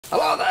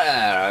Hello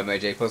there, I'm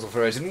AJ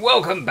PuzzleFerret, and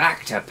welcome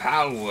back to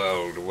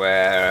Palworld,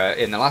 where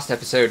in the last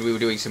episode we were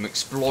doing some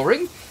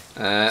exploring,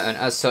 and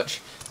as such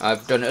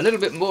I've done a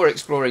little bit more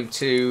exploring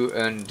too,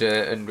 and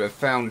I've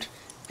found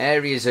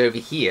areas over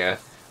here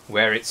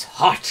where it's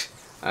hot,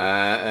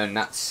 and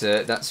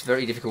that's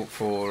very difficult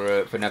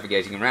for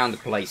navigating around the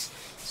place,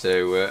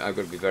 so I've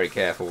got to be very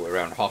careful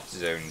around hot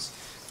zones.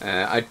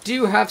 I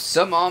do have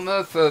some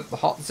armour for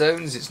hot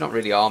zones. It's not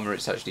really armour,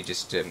 it's actually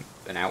just an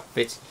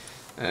outfit.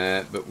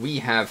 But we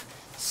have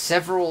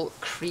several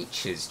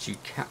creatures to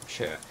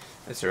capture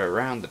that are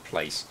around the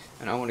place,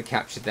 and I want to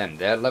capture them.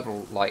 They're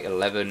level like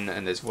 11,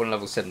 and there's one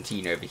level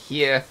 17 over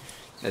here.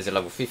 There's a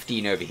level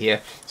 15 over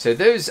here. So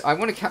those, I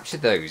want to capture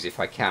those if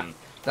I can.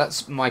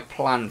 That's my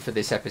plan for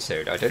this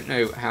episode. I don't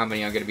know how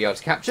many I'm going to be able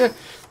to capture,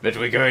 but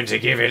we're going to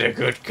give it a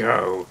good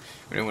go.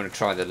 We don't want to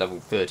try the level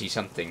 30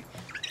 something.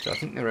 So I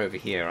think they're over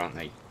here, aren't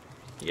they?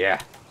 Yeah,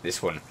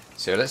 this one.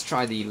 So let's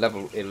try the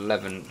level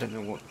 11. Don't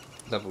know what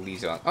level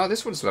these are. Oh,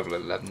 this one's level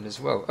 11 as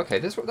well. Okay,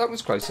 that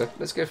one's closer.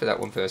 Let's go for that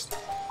one first.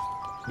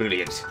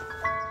 Brilliant.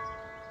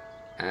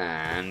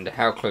 And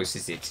how close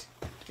is it?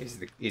 Is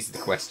the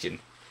question.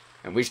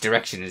 And which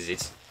direction is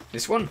it?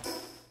 This one?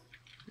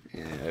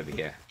 Yeah, over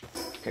here.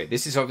 Okay,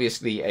 this is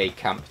obviously a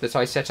camp that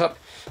I set up.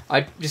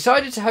 I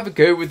decided to have a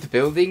go with the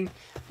building,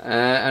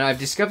 and I've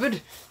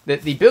discovered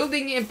that the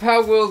building in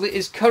Palworld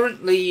is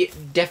currently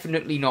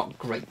definitely not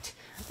great.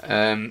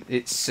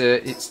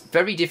 It's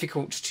very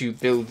difficult to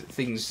build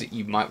things that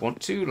you might want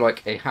to,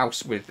 like a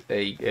house with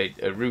a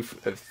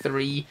roof of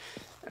 3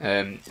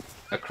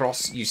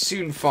 across. You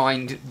soon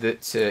find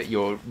that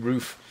your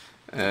roof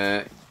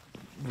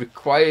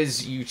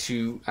requires you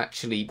to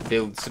actually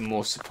build some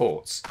more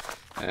supports,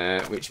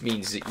 which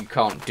means that you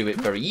can't do it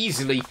very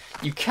easily.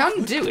 You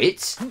can do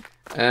it,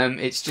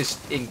 it's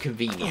just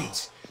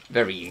inconvenient.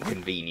 Very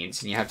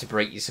inconvenient, and you have to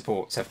break your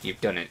supports after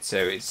you've done it, so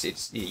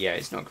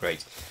it's not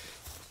great.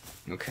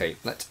 Okay,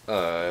 let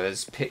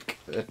us pick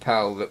the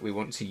pal that we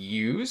want to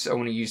use. I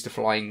want to use the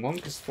flying one,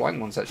 because the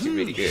flying one's actually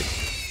really good.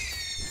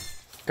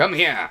 Come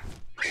here!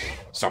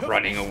 Stop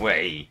running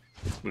away!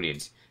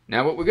 Brilliant.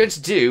 Now what we're going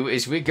to do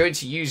is we're going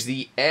to use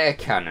the air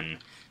cannon,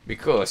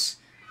 because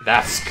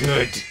that's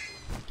good!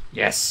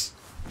 Yes!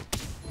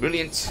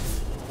 Brilliant!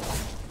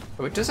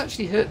 Oh, it does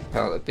actually hurt the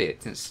pal a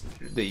bit. That's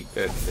the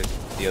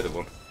other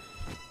one.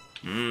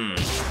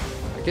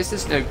 I guess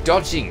there's no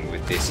dodging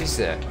with this, is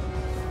there?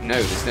 No,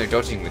 there's no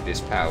dodging with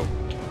this pal.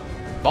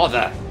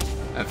 Bother!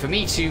 And for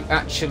me to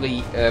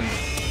actually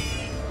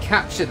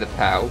capture the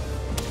pal,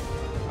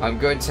 I'm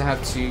going to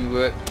have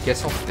to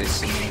get off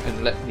this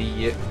and let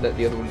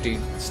the other one do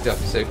stuff.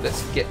 So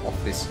let's get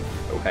off this.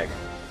 Oh heck!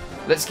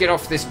 Let's get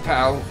off this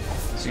pal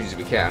as soon as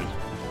we can.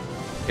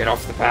 Get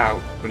off the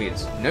pal.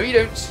 Brilliant. No, you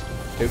don't.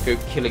 Don't go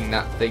killing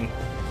that thing.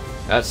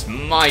 That's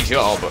my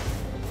job.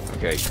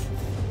 Okay.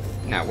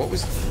 Now, what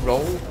was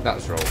roll? That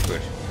was roll.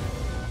 Good.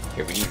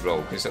 Okay, we need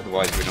roll, because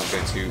otherwise we're not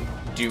going to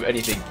do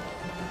anything.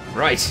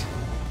 Right,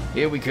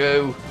 here we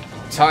go.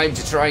 Time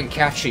to try and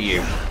capture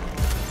you.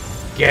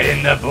 Get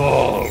in the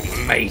ball,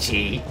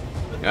 matey.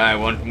 I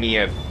want me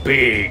a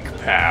big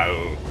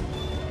pal.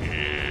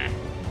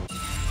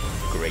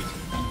 Great.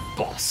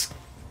 Boss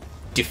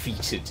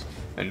defeated.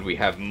 And we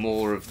have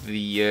more of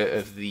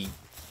the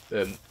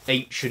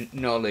ancient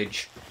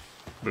knowledge.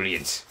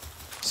 Brilliant.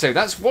 So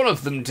that's one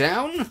of them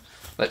down.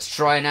 Let's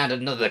try and add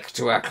another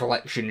to our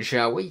collection,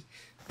 shall we?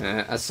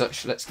 As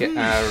such, let's get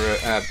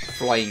our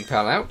flying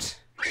pal out.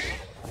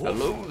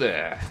 Hello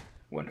there.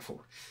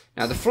 Wonderful.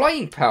 Now, the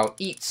flying pal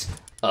eats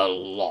a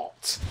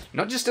lot.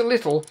 Not just a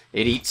little,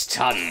 it eats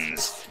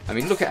tons. I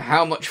mean, look at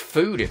how much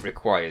food it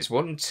requires.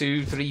 1,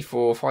 2, 3,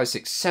 4, 5,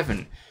 6,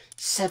 7.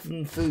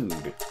 7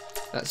 food.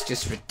 That's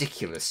just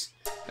ridiculous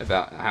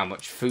about how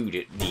much food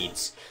it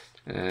needs.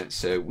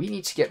 So we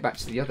need to get back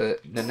to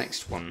the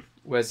next one.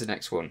 Where's the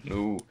next one?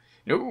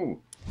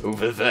 No,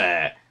 over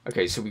there.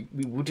 Okay, so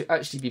we would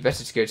actually be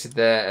better to go to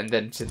there and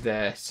then to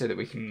there so that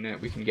we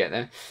can get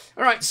there.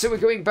 All right, so we're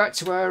going back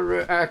to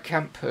our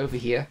camp over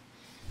here,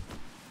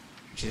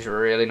 which is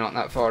really not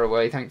that far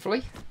away,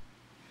 thankfully.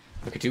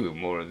 I could do with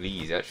more of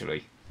these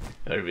actually.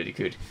 I really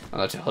could.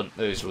 I'll have to hunt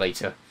those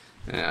later.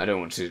 I don't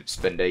want to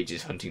spend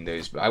ages hunting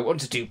those, but I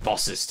want to do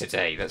bosses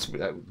today.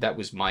 That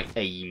was my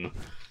aim.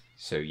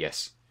 So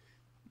yes.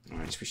 All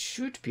right, so we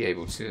should be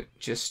able to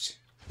just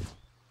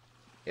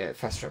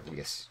fast travel.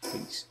 Yes,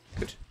 please.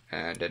 Good.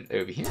 And then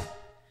over here.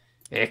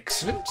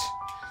 Excellent.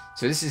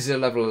 So this is a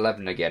level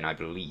 11 again, I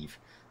believe.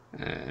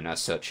 And as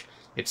such,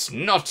 it's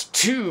not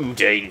too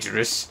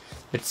dangerous,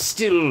 but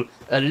still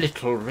a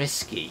little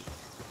risky.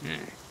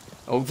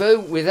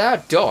 Although, with our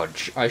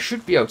dodge, I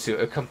should be able to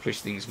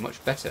accomplish things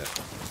much better.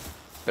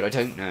 But I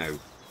don't know.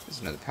 There's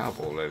another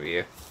Palball over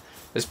here.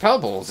 There's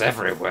Palballs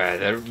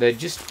everywhere.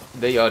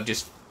 They are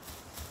just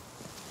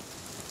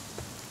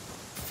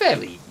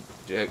fairly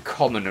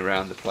common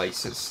around the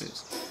place.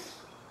 It's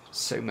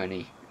so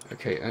many.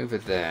 Okay, over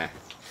there.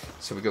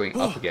 So we're going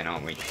up again,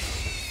 aren't we?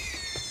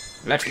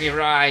 Let me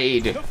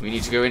ride! We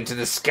need to go into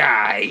the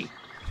sky!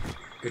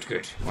 Good,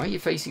 good. Why are you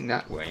facing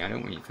that way? I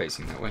don't want you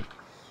facing that way.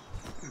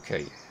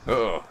 Okay.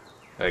 Oh,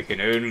 I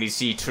can only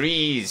see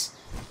trees.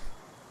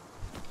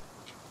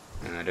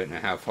 And I don't know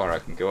how far I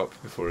can go up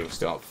before it'll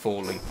start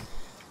falling.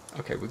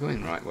 Okay, we're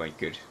going the right way.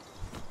 Good.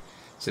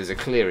 So there's a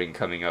clearing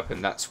coming up,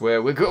 and that's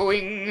where we're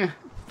going.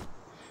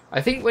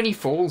 I think when he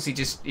falls, it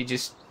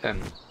doesn't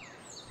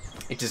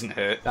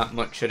hurt that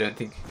much. I don't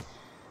think.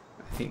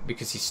 I think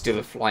because he's still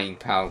a flying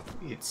pal,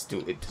 it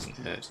doesn't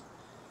hurt.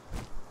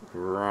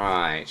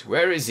 Right,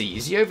 where is he?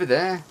 Is he over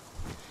there?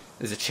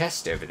 There's a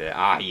chest over there.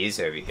 Ah, he is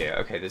over here.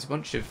 Okay, there's a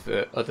bunch of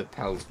other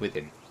pals with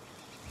him.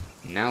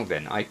 Now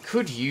then, I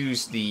could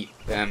use the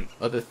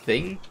other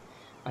thing.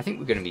 I think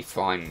we're going to be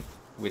fine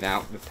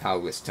without the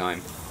pal this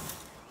time.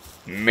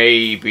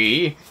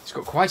 Maybe. It's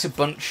got quite a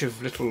bunch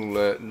of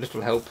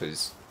little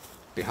helpers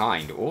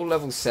behind. All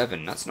level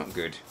 7. That's not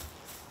good.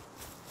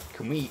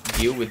 Can we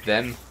deal with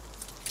them?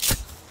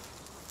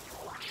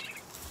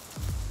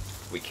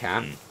 We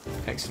can.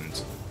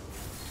 Excellent.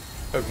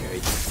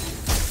 Okay.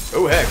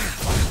 Oh heck!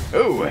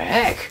 Oh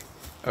heck!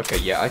 Okay,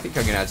 yeah, I think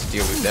I'm gonna have to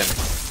deal with them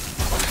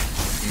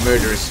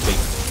murderously.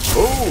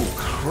 Oh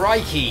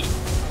crikey!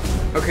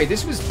 Okay,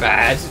 this was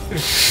bad.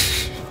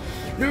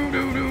 No,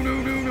 no, no,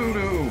 no, no, no,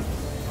 no!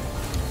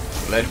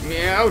 Let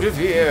me out of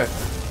here!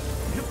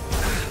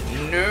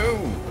 No,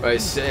 I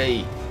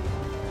say.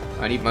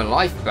 I need my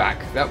life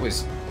back. That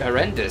was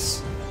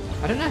horrendous.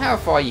 I don't know how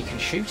far you can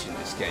shoot in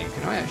this game.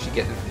 Can I actually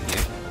get them from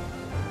here?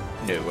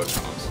 No, I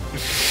can't.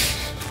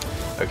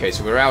 Okay,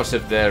 so we're out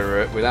of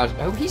there without...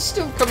 Oh, he's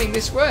still coming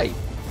this way.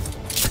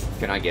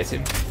 Can I get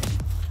him?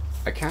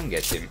 I can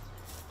get him.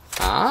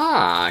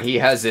 Ah, he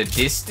has a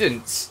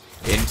distance.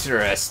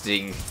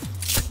 Interesting.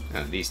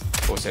 These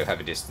also have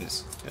a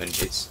distance, and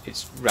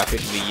it's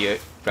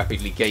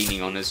rapidly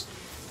gaining on us.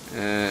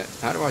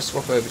 How do I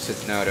swap over to...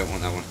 No, I don't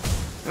want that one.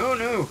 Oh,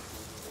 no.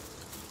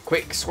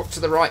 Quick, swap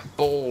to the right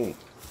ball.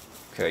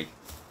 Okay.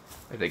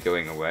 Are they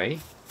going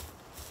away?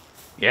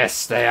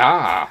 Yes, they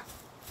are.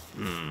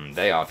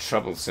 They are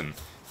troublesome.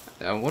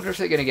 I wonder if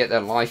they're going to get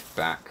their life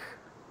back.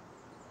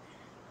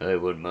 I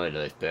want my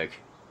life back.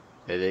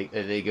 Are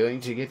they going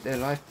to get their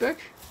life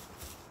back?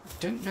 I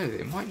don't know.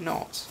 They might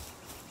not.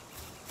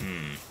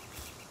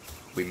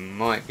 We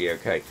might be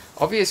okay.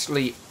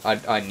 Obviously,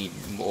 I need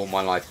all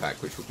my life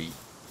back, which would be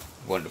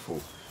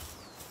wonderful.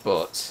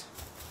 But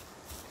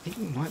I think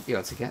we might be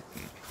able to get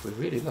them if we're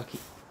really lucky.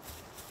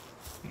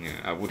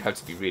 Yeah, I would have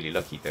to be really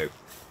lucky, though.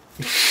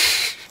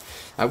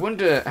 I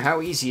wonder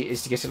how easy it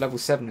is to get a level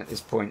 7 at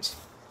this point.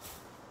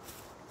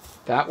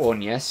 That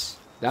one, yes.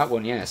 That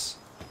one, yes.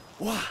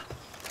 What?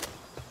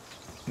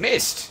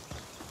 Missed!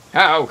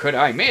 How could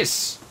I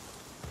miss?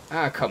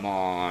 Ah, come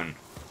on.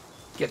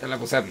 Get the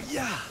level 7.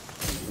 Yeah.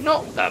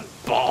 Not the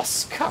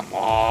boss, come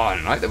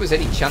on. Like there was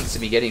any chance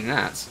of me getting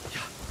that.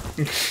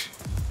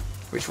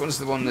 Which one's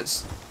the one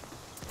that's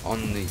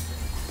on the...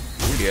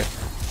 Oh dear.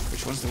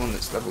 Which one's the one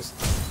that's levels...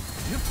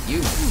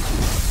 You!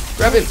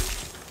 Grab him!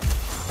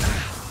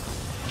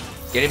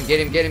 Get him, get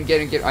him, get him, get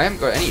him, get him. I haven't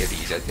got any of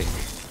these, I think.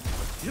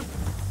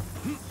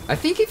 I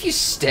think if you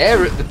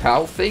stare at the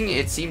PAL thing,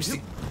 it seems to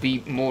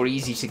be more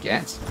easy to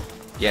get.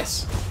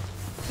 Yes.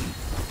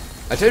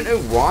 I don't know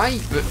why,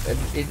 but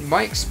in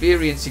my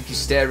experience, if you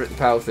stare at the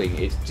PAL thing,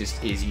 it just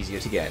is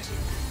easier to get.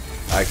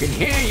 I can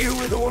hear you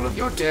with all of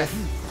your death.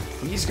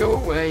 Please go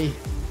away.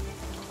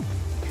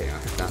 Okay, I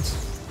have that.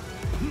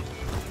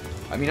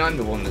 I mean, I'm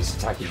the one that's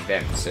attacking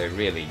them, so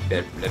really,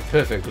 they're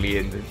perfectly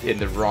in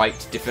the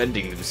right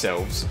defending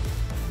themselves.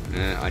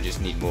 I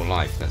just need more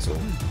life, that's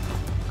all.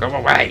 Go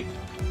away!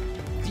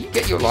 Do you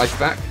get your life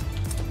back?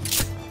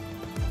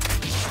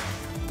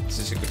 This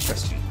is a good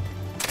question.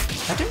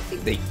 I don't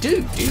think they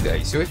do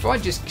they? So if I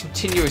just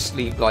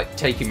continuously, like,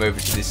 take him over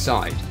to this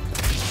side,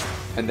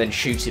 and then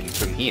shoot him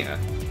from here,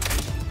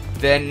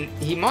 then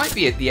he might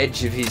be at the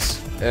edge of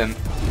his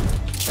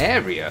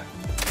area.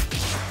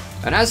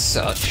 And as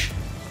such,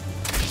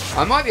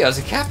 I might be able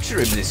to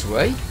capture him this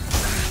way.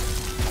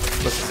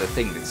 Plus there's a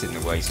thing that's in the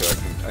way, so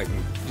I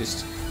can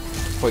just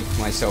point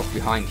myself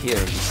behind here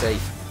and be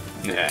safe.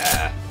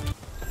 Nah.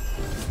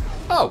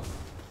 Oh,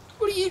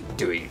 what are you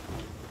doing?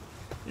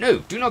 No,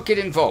 do not get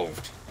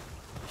involved.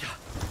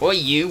 Oi,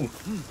 you.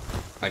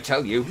 I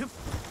tell you,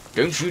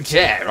 don't you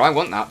dare, I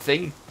want that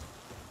thing.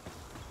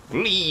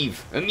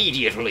 Leave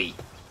immediately.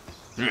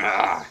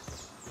 Ah.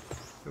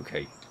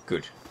 Okay,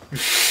 good.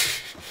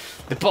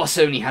 The boss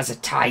only has a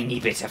tiny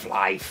bit of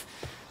life.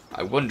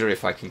 I wonder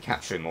if I can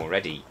capture him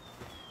already.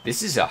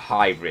 This is a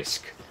high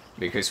risk,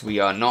 because we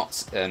are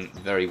not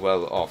very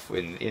well off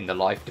in the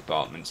life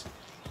department.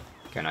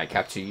 Can I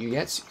capture you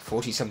yet?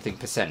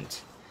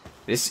 40-something%.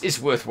 This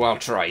is worthwhile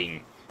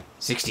trying.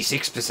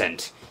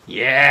 66%.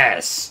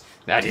 Yes!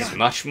 That is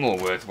much more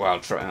worthwhile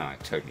trying. Oh, I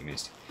totally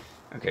missed.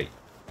 Okay.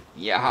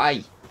 Yeah,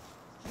 hi.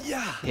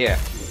 Yeah. Here.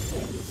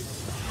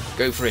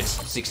 Go for it.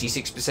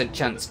 66%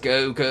 chance.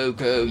 Go, go,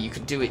 go. You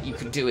can do it. You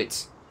can do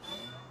it.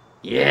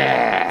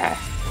 Yeah!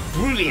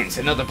 Brilliant.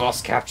 Another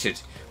boss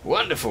captured.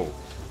 Wonderful.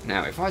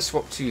 Now, if I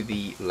swap to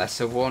the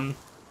lesser one,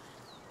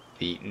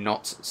 the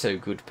not so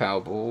good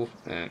Powerball,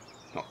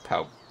 not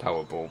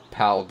Powerball,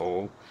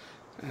 Palball,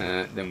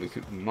 then we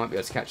might be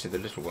able to capture the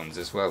little ones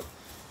as well.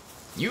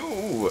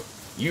 You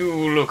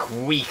look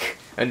weak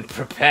and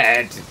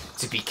prepared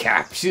to be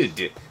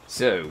captured.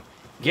 So,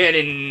 get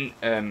in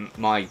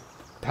my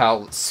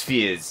pal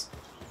spheres.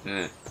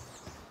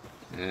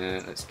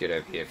 Let's get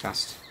over here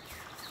fast.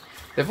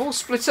 They've all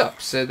split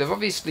up, so they've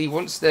obviously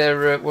once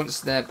their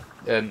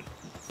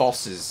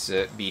boss has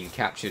been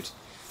captured,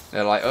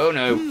 they're like, oh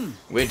no,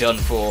 we're done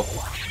for.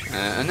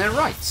 And they're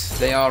right.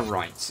 They are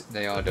right.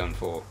 They are done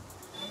for.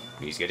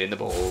 Please get in the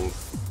ball.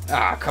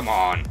 Ah, come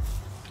on.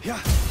 Yeah.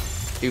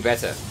 Do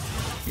better.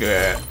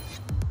 Yeah.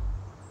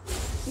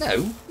 No,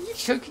 are you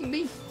choking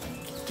me?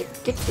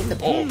 Get in the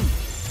ball.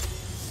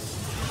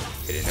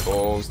 Get in the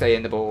ball. Stay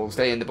in the ball.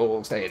 Stay in the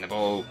ball. Stay in the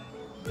ball.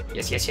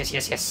 Yes, yes, yes,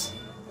 yes, yes.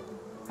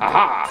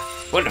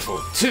 Aha!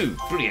 Wonderful. 2.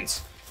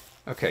 Brilliant.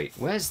 Okay,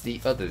 where's the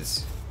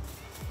others?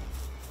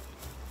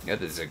 The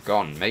others are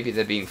gone. Maybe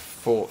they're being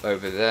fought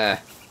over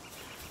there.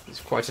 There's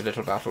quite a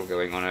little battle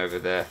going on over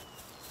there.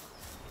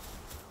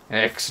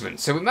 Excellent.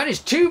 So we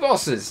managed 2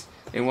 bosses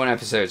in one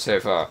episode so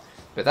far.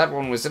 But that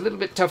one was a little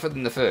bit tougher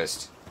than the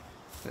first.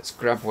 Let's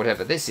grab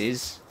whatever this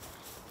is.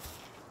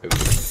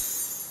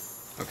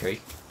 Oh. Okay.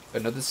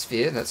 Another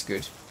sphere. That's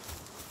good.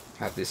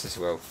 Have this as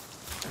well.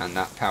 And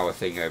that power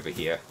thing over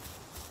here.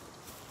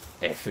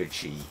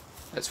 Effigy.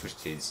 That's what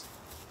it is.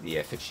 The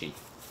effigy.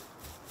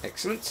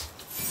 Excellent.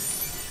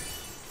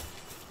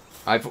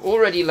 I've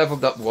already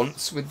leveled up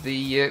once with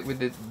the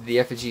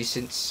effigy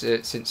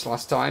since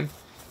last time.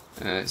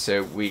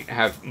 So we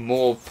have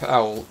more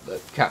PAL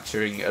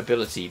capturing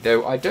ability,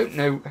 though I don't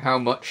know how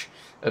much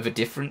of a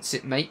difference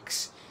it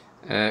makes,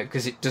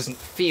 because it doesn't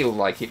feel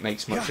like it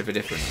makes much of a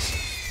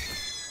difference.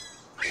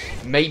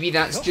 Maybe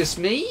that's just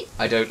me?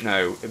 I don't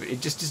know. It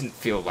just doesn't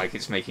feel like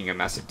it's making a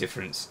massive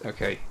difference.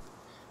 Okay,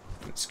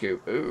 let's go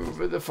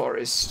over the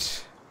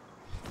forest,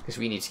 because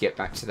we need to get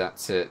back to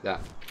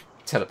that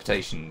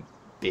teleportation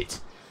bit,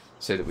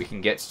 so that we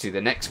can get to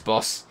the next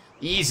boss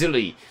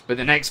easily, but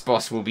the next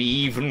boss will be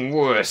even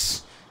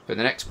worse. But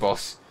the next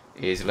boss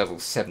is level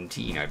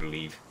 17, I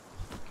believe.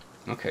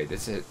 Okay,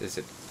 there's a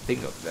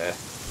thing up there.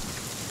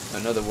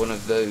 Another one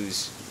of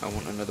those. I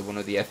want another one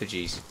of the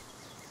effigies,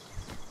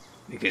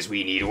 because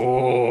we need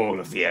all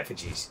of the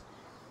effigies.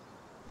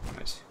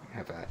 Right, we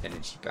have our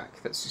energy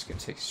back. That's just going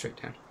to take us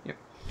straight down. Yep.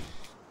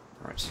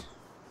 Right.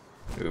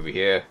 Over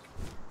here,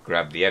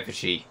 grab the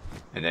effigy,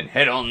 and then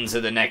head on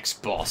to the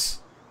next boss.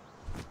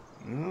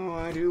 Oh,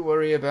 I do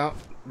worry about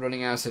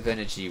running out of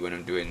energy when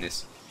I'm doing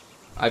this.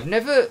 I've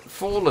never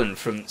fallen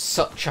from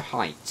such a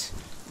height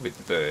with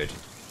the bird,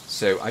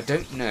 so I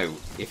don't know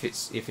if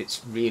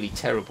it's really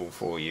terrible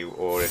for you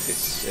or if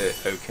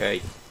it's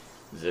okay.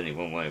 There's only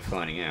one way of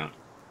finding out.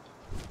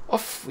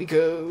 Off we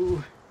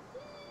go.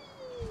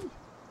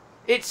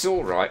 It's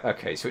all right.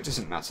 Okay, so it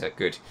doesn't matter.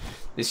 Good.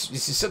 This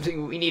is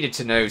something we needed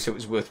to know, so it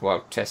was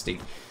worthwhile testing.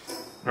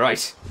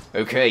 Right,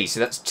 okay, so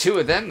that's 2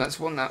 of them. That's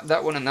one,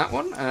 that one and that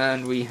one.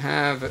 And we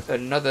have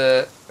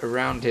another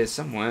around here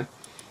somewhere.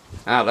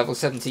 Ah, level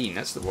 17,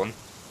 that's the one.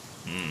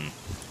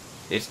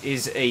 It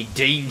is a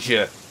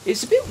danger.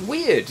 It's a bit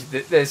weird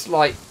that there's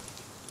like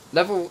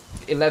level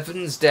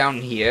 11s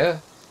down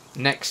here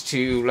next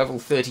to level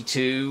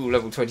 32,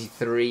 level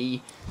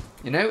 23.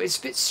 You know, it's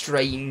a bit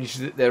strange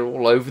that they're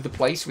all over the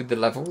place with the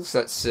levels.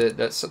 That's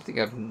something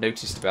I've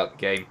noticed about the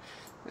game.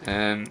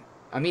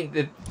 I mean,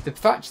 the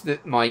fact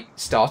that my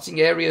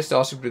starting area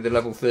started with a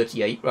level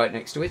 38 right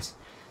next to it,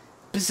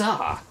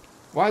 bizarre.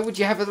 Why would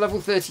you have a level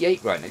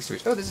 38 right next to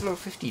it? Oh, there's a level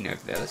 15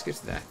 over there. Let's go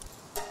to there.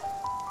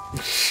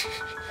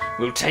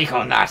 We'll take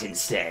on that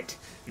instead.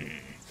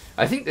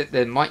 I think that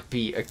there might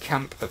be a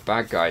camp of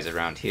bad guys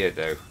around here,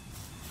 though.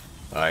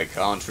 I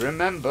can't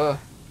remember.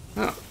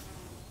 Oh.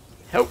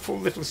 Helpful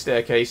little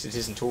staircase that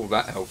isn't all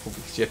that helpful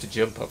because you have to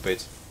jump up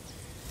it.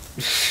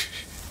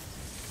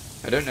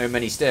 I don't know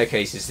many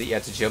staircases that you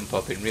had to jump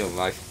up in real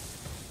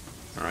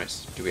life.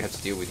 Alright, do we have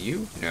to deal with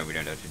you? No, we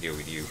don't have to deal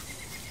with you.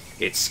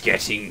 It's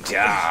getting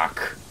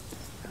dark.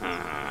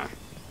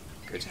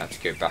 Going to have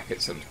to go back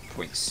at some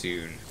point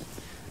soon.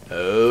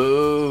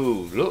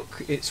 Oh,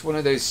 look, it's one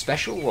of those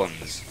special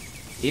ones.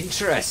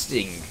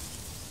 Interesting.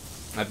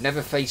 I've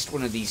never faced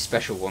one of these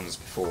special ones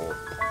before.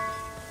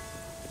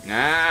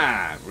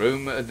 Ah,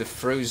 Roam of the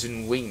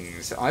Frozen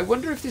Wings. I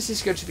wonder if this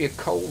is going to be a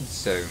cold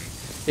zone.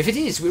 If it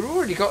is, we've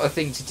already got a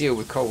thing to deal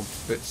with cold,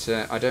 but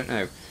I don't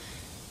know.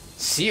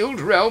 Sealed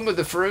Realm of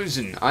the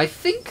Frozen. I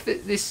think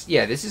that this...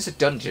 Yeah, this is a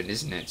dungeon,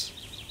 isn't it?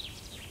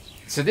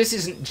 So this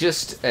isn't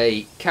just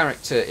a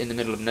character in the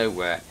middle of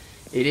nowhere.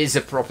 It is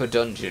a proper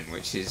dungeon,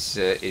 which is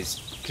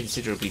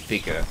considerably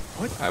bigger,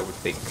 I would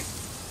think.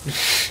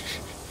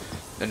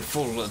 And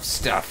full of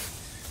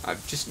stuff.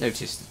 I've just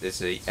noticed that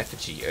there's a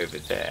effigy over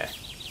there,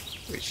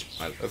 which,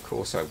 of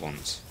course, I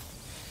want.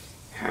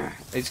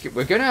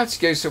 We're going to have to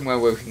go somewhere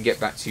where we can get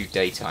back to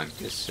daytime,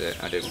 because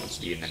I don't want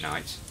to be in the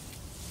night.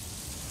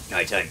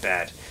 Nighttime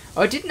bad.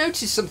 I did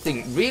notice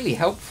something really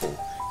helpful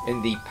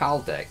in the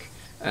PAL deck,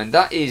 and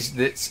that is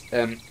that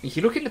if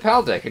you look in the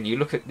PAL deck and you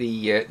look at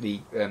the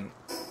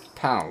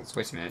PALs,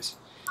 wait a minute,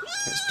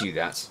 let's do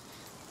that.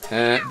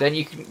 then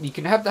you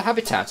can have the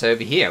habitat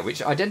over here,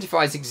 which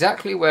identifies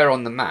exactly where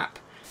on the map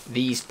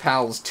these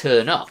pals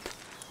turn up.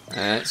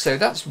 So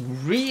that's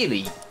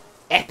really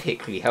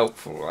epically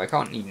helpful. I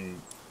can't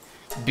even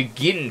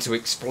begin to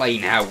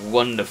explain how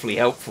wonderfully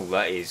helpful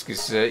that is,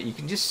 because you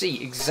can just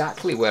see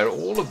exactly where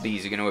all of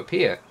these are going to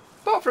appear,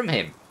 apart from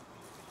him.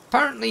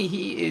 Apparently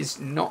he is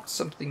not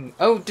something...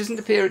 Oh, it doesn't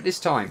appear at this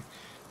time.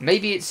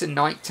 Maybe it's a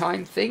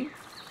nighttime thing?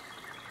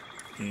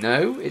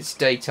 No, it's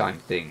daytime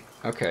thing.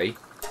 Okay.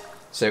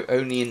 So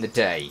only in the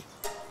day,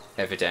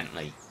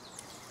 evidently.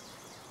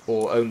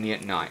 Or only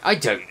at night. I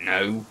don't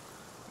know.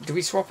 Do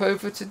we swap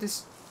over to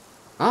this?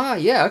 Ah,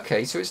 yeah,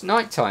 okay. So it's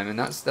nighttime, and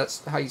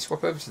that's how you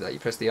swap over to that. You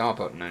press the R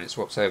button and it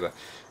swaps over.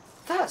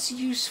 That's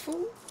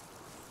useful.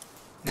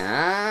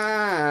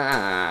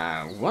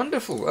 Ah,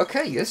 wonderful.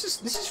 Okay, this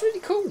is really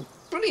cool.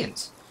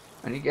 Brilliant.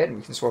 And again,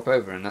 we can swap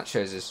over, and that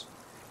shows us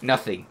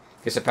nothing.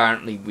 Because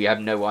apparently we have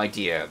no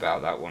idea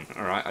about that one.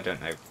 Alright, I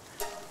don't know.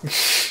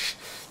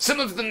 Some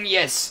of them,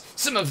 yes.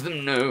 Some of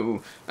them,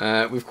 no.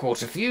 We've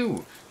caught a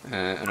few.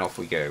 And off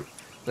we go.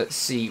 Let's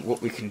see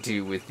what we can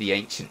do with the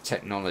ancient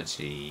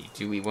technology.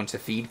 Do we want a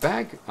feed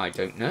bag? I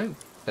don't know.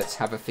 Let's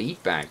have a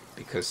feed bag.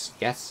 Because,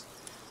 yes.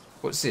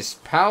 What's this?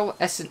 Pal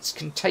Essence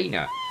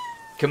Container.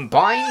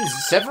 Combines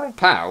several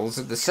pals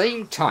of the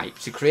same type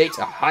to create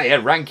a higher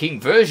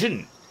ranking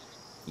version.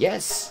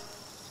 Yes.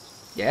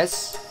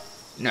 Yes.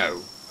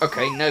 No.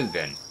 Okay, no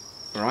then.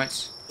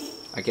 Alright.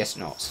 I guess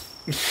not.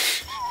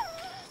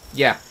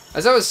 Yeah,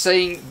 as I was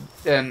saying,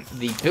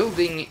 the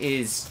building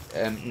is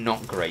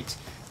not great.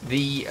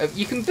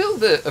 You can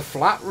build a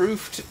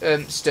flat-roofed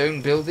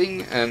stone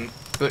building,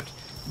 but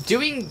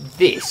doing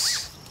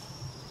this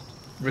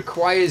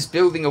requires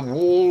building a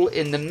wall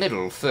in the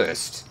middle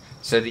first,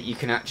 so that you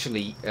can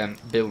actually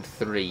build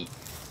 3.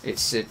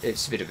 It's a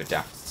bit of a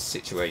daft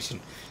situation.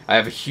 I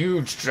have a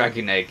huge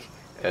dragon egg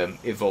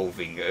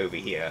evolving over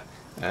here.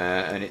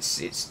 And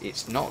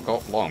it's not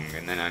got long,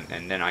 and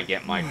then I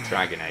get my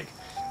dragon egg.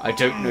 I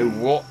don't know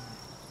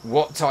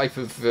what type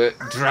of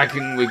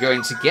dragon we're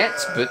going to get,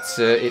 but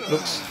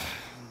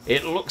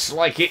it looks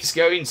like it's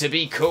going to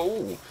be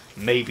cool.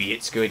 Maybe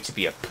it's going to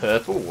be a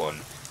purple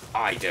one.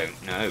 I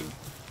don't know.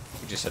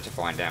 We just have to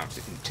find out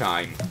in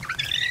time.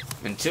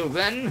 Until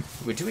then,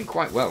 we're doing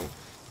quite well.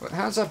 But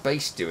how's our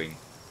base doing?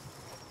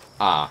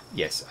 Ah,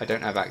 yes, I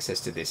don't have access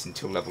to this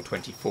until level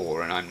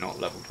 24, and I'm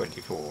not level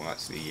 24.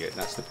 That's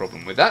the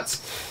problem with that.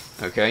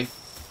 Okay,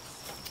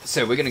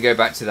 so we're going to go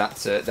back to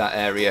that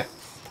area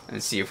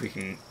and see if we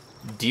can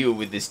deal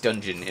with this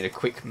dungeon in a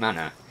quick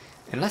manner.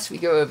 Unless we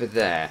go over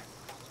there.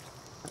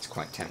 That's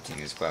quite tempting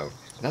as well.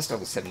 That's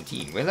level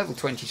 17. We're level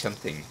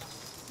 20-something.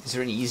 Is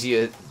there an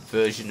easier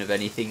version of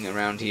anything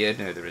around here?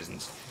 No, there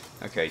isn't.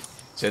 Okay,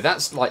 so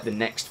that's like the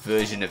next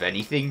version of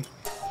anything.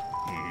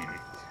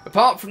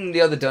 Apart from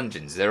the other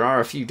dungeons, there are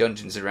a few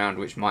dungeons around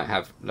which might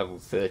have level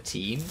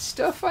 13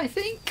 stuff, I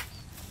think.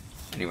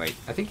 Anyway,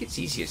 I think it's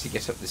easier to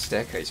get up the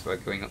staircase by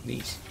going up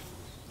these.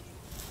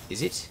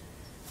 Is it?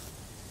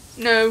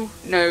 No,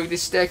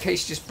 this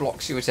staircase just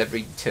blocks you at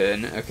every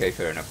turn. Okay,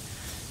 fair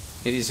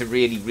enough. It is a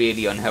really,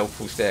 really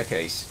unhelpful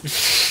staircase.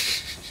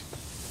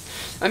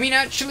 I mean,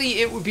 actually,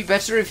 it would be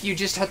better if you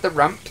just had the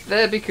ramp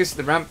there, because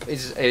the ramp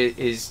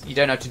is you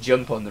don't have to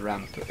jump on the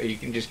ramp. You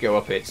can just go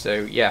up it,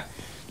 so yeah.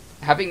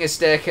 Having a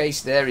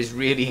staircase there is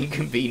really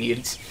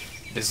inconvenient.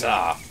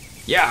 Bizarre.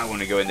 Yeah, I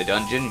want to go in the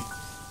dungeon.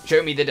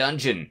 Show me the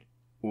dungeon.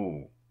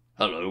 Ooh,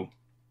 hello.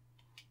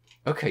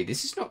 Okay,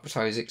 this is not what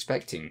I was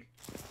expecting.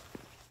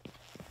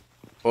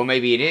 Or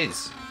maybe it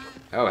is.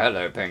 Oh,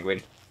 hello,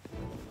 penguin.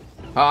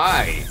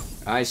 Hi.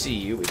 I see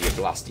you with your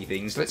blasty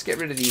things. Let's get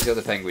rid of these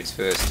other penguins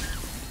first.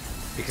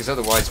 Because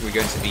otherwise we're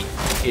going to be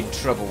in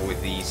trouble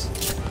with these.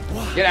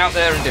 Get out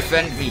there and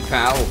defend me,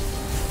 pal.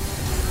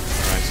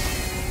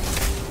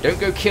 Don't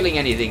go killing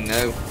anything,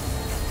 though.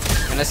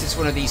 Unless it's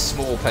one of these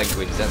small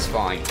penguins, that's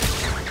fine.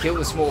 Kill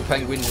the small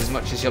penguins as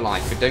much as you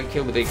like, but don't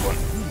kill the big one.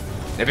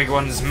 The big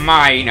one's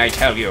mine, I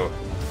tell you.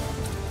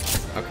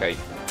 Okay.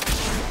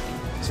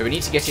 So we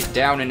need to get it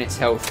down in its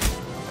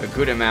health a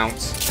good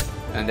amount.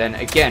 And then,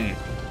 again,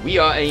 we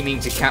are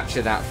aiming to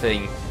capture that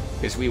thing,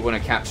 because we want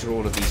to capture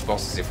all of these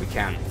bosses if we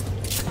can.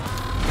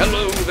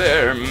 Hello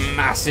there,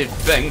 massive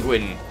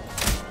penguin.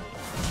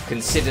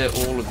 Consider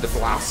all of the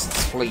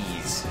blasts,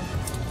 please.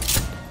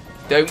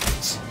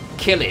 Don't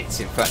kill it.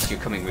 In fact, you're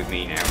coming with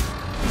me now.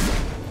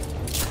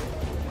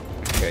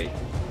 Okay.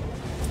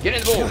 Get in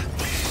the ball.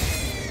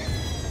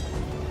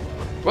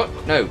 What?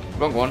 No,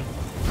 wrong one.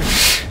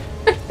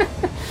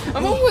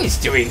 I'm always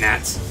doing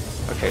that.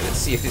 Okay, let's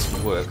see if this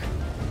will work.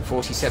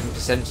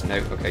 47%? No.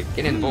 Okay,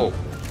 get in the ball.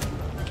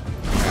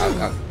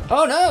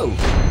 Oh no!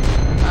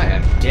 I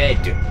am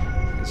dead.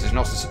 This is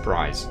not a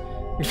surprise.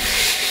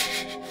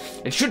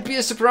 It should be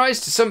a surprise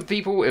to some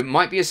people. It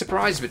might be a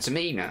surprise, but to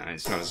me, no,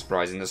 it's not a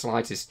surprise in the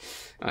slightest.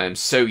 I am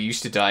so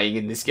used to dying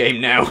in this game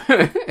now.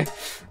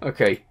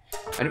 Okay.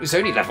 And it was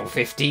only level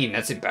 15.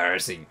 That's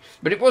embarrassing.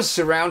 But it was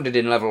surrounded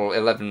in level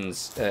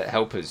 11's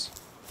helpers.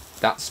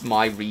 That's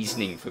my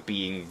reasoning for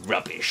being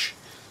rubbish.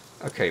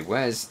 Okay,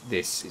 where's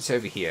this? It's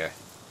over here.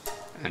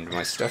 And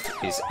my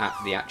stuff is at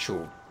the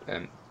actual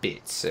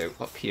bit. So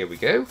up here we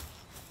go.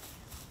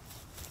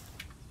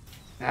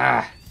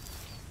 Ah!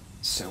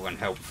 So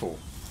unhelpful.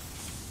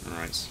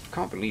 Alright,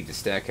 can't believe the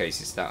staircase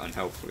is that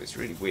unhelpful. It's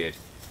really weird.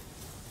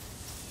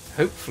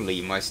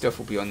 Hopefully my stuff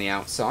will be on the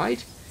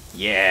outside.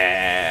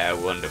 Yeah,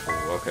 wonderful.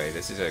 Okay,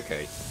 this is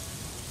okay.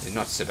 It's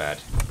not so bad.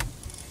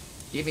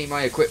 Give me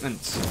my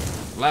equipment.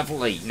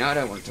 Lovely. No, I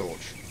don't want a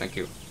torch. Thank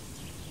you.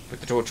 Put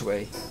the torch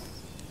away.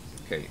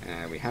 Okay,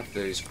 we have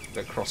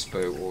the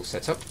crossbow all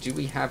set up. Do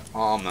we have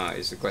armour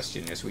is the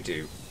question. Yes, we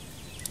do.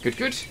 Good,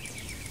 good.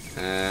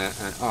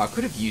 I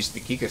could have used the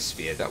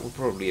Gigasphere. That would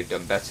probably have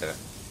done better.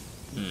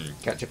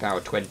 Capture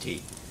power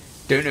 20.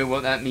 Don't know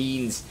what that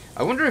means.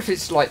 I wonder if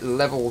it's like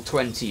level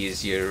 20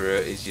 is your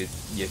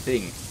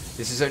thing.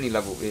 This is only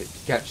level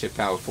capture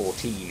power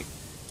 14.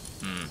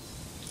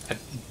 I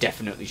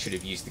definitely should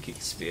have used the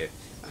Gigasphere,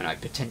 and I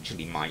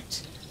potentially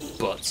might,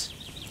 but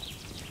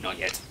not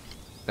yet.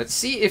 Let's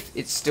see if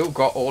it's still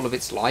got all of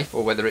its life,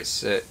 or whether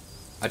it's.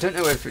 I don't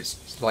know if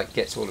it's like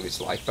gets all of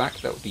its life back.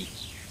 That would be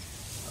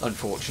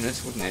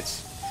unfortunate, wouldn't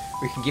it?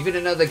 We can give it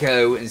another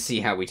go and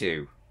see how we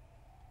do.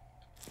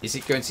 Is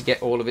it going to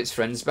get all of its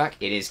friends back?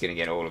 It is going to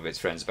get all of its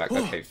friends back.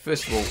 Okay,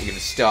 first of all, we're going to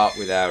start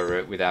with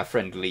our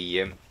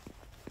friendly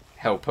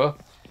helper.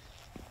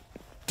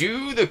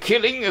 Do the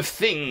killing of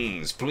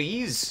things,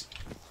 please.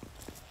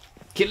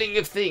 Killing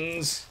of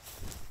things.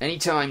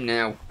 Anytime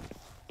now.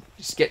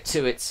 Just get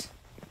to it.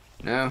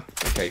 No?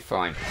 Okay,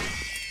 fine.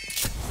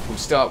 We'll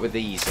start with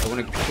these. I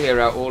want to clear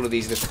out all of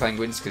these little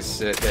penguins because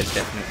they're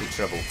definitely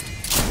trouble.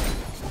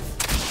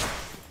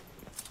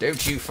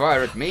 Don't you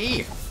fire at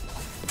me!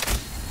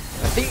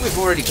 I think we've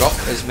already got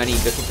as many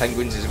little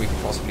penguins as we can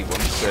possibly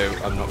want, so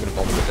I'm not going to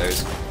bother with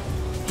those.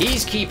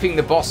 He's keeping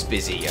the boss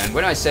busy, and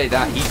when I say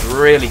that, he's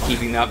really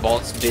keeping that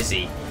boss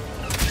busy.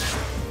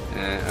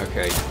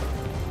 Okay.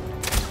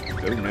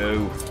 Oh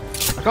no.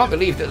 I can't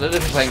believe that the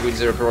little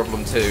penguins are a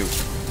problem too.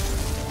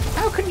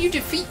 How can you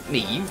defeat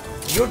me?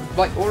 You're,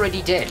 like,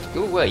 already dead.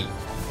 Go away.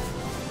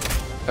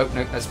 Oh,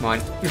 no, that's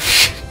mine.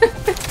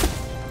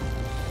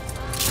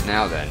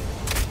 Now then.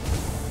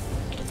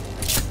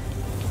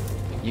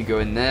 You go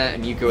in there,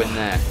 and you go in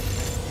there.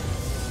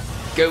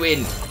 Go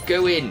in!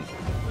 Go in!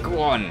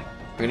 Go on!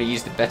 I'm going to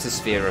use the better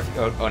sphere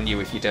on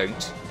you if you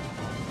don't.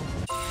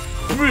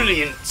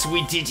 Brilliant!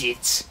 We did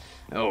it!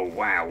 Oh,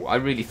 wow. I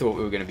really thought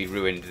we were going to be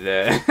ruined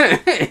there.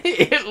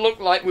 It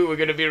looked like we were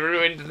going to be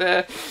ruined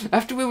there.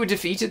 After we were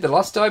defeated the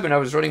last time and I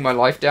was running my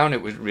life down, it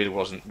really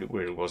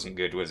wasn't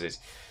good, was it?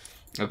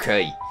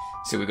 Okay,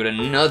 so we've got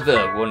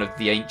another one of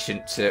the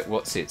ancient...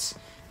 what's it?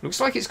 Looks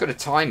like it's got a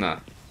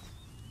timer.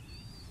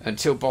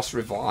 Until boss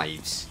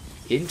revives.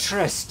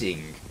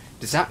 Interesting.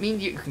 Does that mean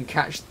you can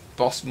catch the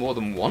boss more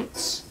than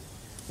once?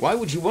 Why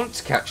would you want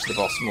to catch the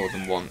boss more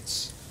than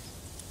once?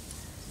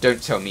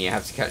 Don't tell me you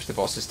have to catch the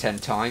bosses 10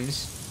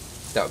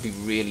 times. That would be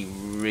really,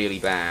 really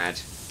bad.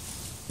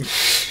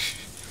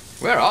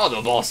 Where are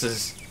the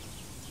bosses?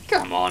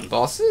 Come on,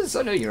 bosses.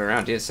 I know you're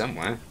around here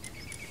somewhere.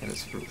 Okay,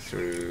 let's look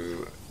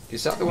through...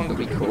 Is that the one that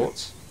we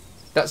caught?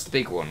 That's the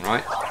big one,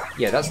 right?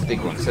 Yeah, that's the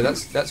big one. So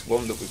that's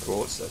one that we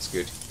caught, so that's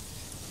good.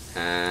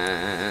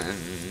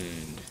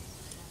 And...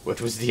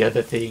 what was the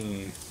other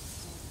thing?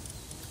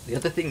 The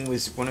other thing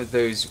was one of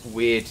those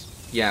weird...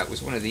 Yeah, it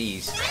was one of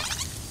these.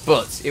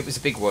 But it was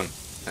a big one.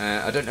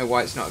 I don't know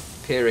why it's not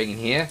appearing in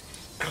here.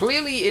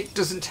 Clearly it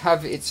doesn't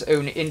have its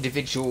own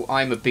individual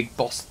I'm a big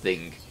boss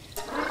thing.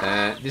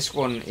 This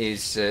one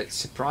is,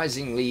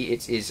 surprisingly,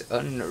 it is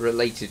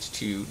unrelated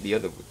to the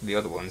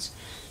other ones.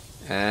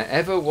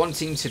 Ever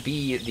wanting to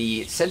be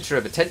the centre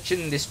of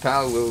attention, this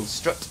pal will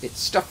strut its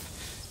stuff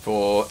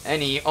for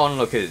any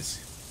onlookers.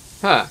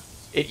 Huh.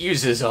 It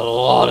uses a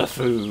lot of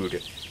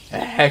food. A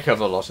heck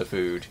of a lot of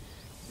food.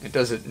 It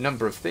does a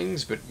number of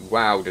things, but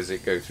wow, does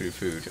it go through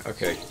food.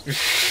 Okay.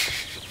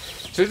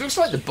 So it looks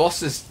like the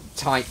bosses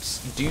types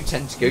do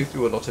tend to go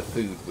through a lot of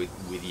food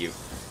with you,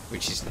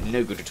 which is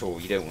no good at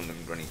all. You don't want them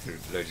running through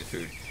loads of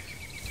food.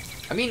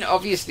 I mean,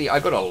 obviously, I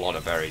got a lot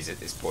of berries at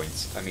this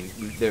point. I mean,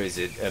 there is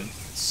a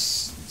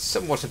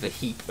somewhat of a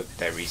heap of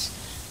berries.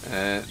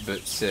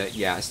 But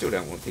yeah, I still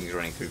don't want things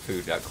running through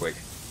food that quick.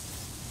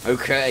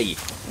 Okay,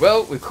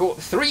 well, we've caught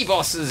 3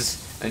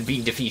 bosses and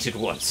been defeated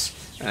once.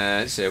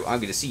 So I'm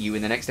going to see you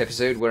in the next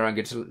episode where I'm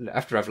going to,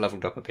 after I've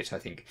leveled up a bit, I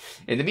think.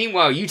 In the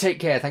meanwhile, you take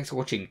care. Thanks for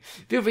watching.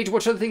 Feel free to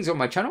watch other things on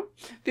my channel.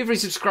 Feel free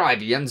to subscribe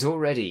if you haven't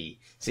already.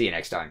 See you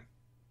next time.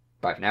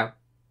 Bye for now.